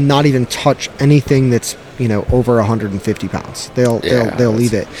they will not even touch anything that's over 150 pounds. They'll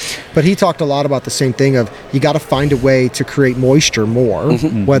leave it. But he talked a lot about the same thing of you got to find a way to create moisture more,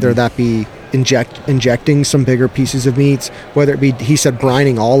 whether that be injecting some bigger pieces of meats, whether it be, he said,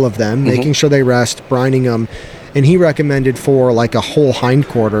 brining all of them, making sure they rest, brining them. And he recommended for like a whole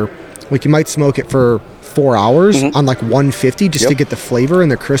hindquarter, like you might smoke it for 4 hours on like 150 just to get the flavor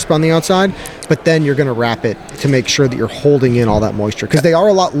and the crisp on the outside, but then you're going to wrap it to make sure that you're holding in all that moisture, because they are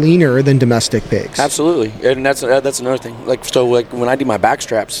a lot leaner than domestic pigs. Absolutely. And that's another thing. Like when I do my back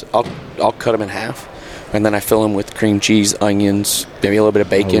straps, I'll cut them in half, and then I fill them with cream cheese, onions, maybe a little bit of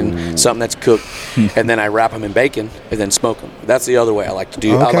bacon, something that's cooked, and then I wrap them in bacon and then smoke them. That's the other way I like to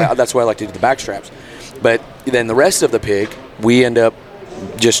do. Okay. That's why I like to do the back straps. But then the rest of the pig, we end up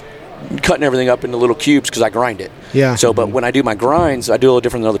just cutting everything up into little cubes because I grind it. Yeah. So, but when I do my grinds, I do a little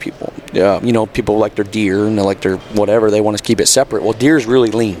different than other people. People like their deer and they like their whatever. They want to keep it separate. Well, deer is really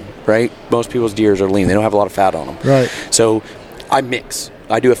lean, right? Most people's deers are lean. They don't have a lot of fat on them. Right. So I mix.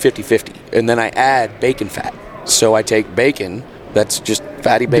 I do a 50-50, and then I add bacon fat. So I take bacon, that's just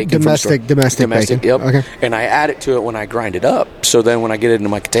fatty bacon Domestic bacon. Yep. Okay. And I add it to it when I grind it up. So then when I get it into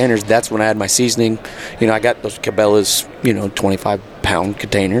my containers, that's when I add my seasoning. I got those Cabela's, 25-pound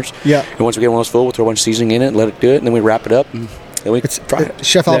containers. Yeah. And once we get one of those full, we'll throw a bunch of seasoning in it, let it do it, and then we wrap it up, and then we fry it.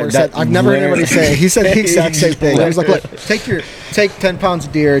 Chef Albert said, I've never heard anybody say it. He said the exact same thing. He was like, look, take 10 pounds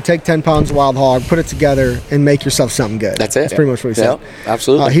of deer, take 10 pounds of wild hog, put it together, and make yourself something good. That's it. That's pretty much what he said. Yeah,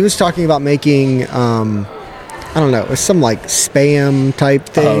 absolutely. He was talking about making, I don't know, it's some like Spam type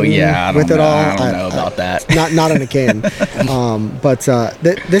thing. Oh yeah, I don't with it know. all. I don't know about that. Not in a can. But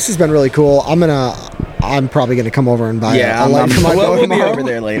this has been really cool. I'm probably going to come over and buy a light for my bow we'll be tomorrow. over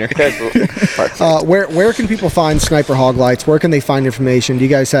there later. Where can people find Sniper Hog Lights? Where can they find information? Do you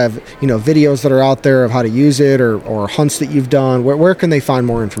guys have videos that are out there of how to use it or hunts that you've done? Where can they find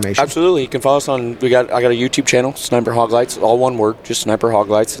more information? Absolutely, you can follow us on. I got a YouTube channel, Sniper Hog Lights, all one word, just Sniper Hog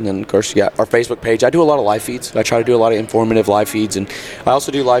Lights, and then of course you got our Facebook page. I do a lot of live feeds. I try to do a lot of informative live feeds, and I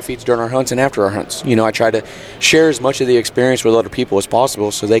also do live feeds during our hunts and after our hunts. I try to share as much of the experience with other people as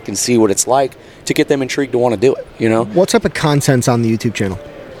possible so they can see what it's like to get them intrigued to want to do it. What type of content's on the YouTube channel?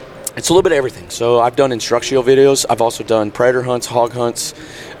 It's a little bit of everything. So I've done instructional videos. I've also done predator hunts, hog hunts.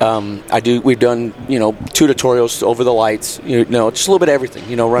 We've done 2 tutorials over the lights. Just a little bit of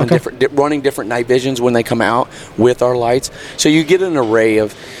everything. Running different night visions when they come out with our lights. So you get an array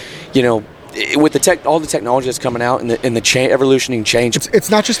of, with all the technology that's coming out and the evolutioning change. It's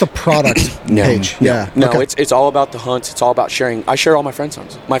not just a product page. No, okay. it's all about the hunts. It's all about sharing. I share all my friends'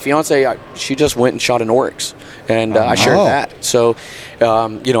 hunts. My fiance, she just went and shot an oryx, and I shared that. So,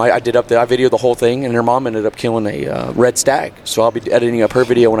 I did I videoed the whole thing, and her mom ended up killing a red stag. So I'll be editing up her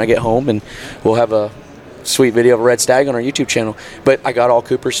video when I get home, and we'll have a sweet video of a red stag on our YouTube channel. But I got all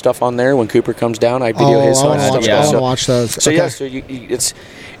Cooper's stuff on there. When Cooper comes down, I video his hunts. I want to watch those. So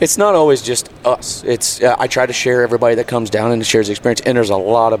it's not always just us. I try to share everybody that comes down and shares the experience. And there's a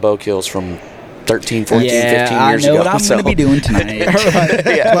lot of bow kills from 13, 14, 15 years ago. I know what I'm going to be doing tonight.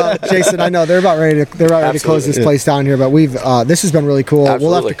 Well, Jason, I know they're about ready to close this place down here, but this has been really cool. Absolutely.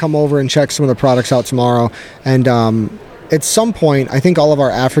 We'll have to come over and check some of the products out tomorrow. And at some point, I think all of our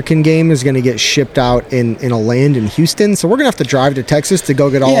African game is going to get shipped out in a land in Houston. So we're going to have to drive to Texas to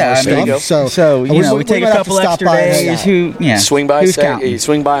go get all our stuff. So we take a couple extra days. Swing by,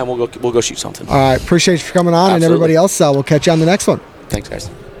 swing by, and we'll go shoot something. All right, appreciate you for coming on, Absolutely. and everybody else. We'll catch you on the next one. Thanks, guys.